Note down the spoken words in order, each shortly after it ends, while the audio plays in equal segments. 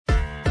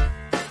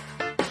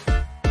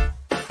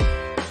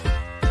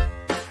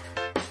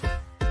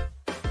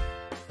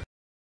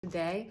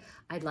Today,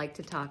 I'd like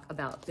to talk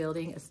about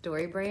building a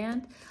story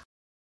brand.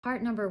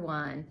 Part number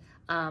one,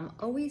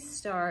 always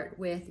start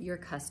with your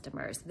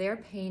customers, their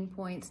pain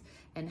points,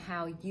 and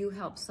how you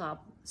help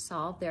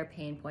solve their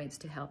pain points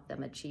to help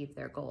them achieve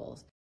their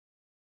goals.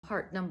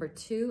 Part number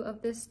two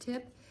of this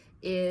tip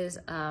is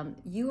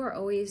you are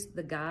always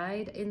the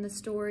guide in the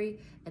story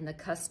and the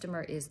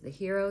customer is the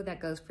hero. That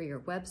goes for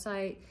your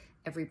website,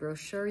 every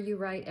brochure you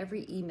write,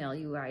 every email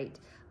you write.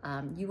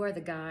 You are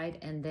the guide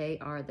and they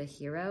are the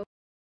hero.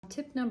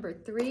 Tip number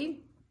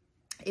three,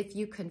 if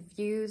you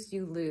confuse,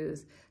 you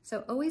lose.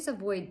 So always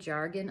avoid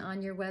jargon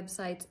on your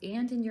websites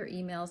and in your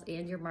emails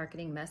and your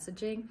marketing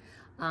messaging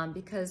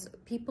because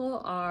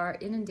people are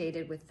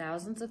inundated with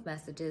thousands of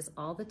messages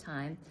all the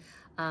time.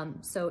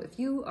 So if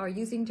you are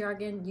using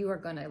jargon, you are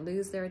going to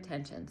lose their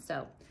attention.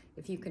 So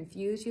if you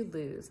confuse, you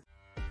lose.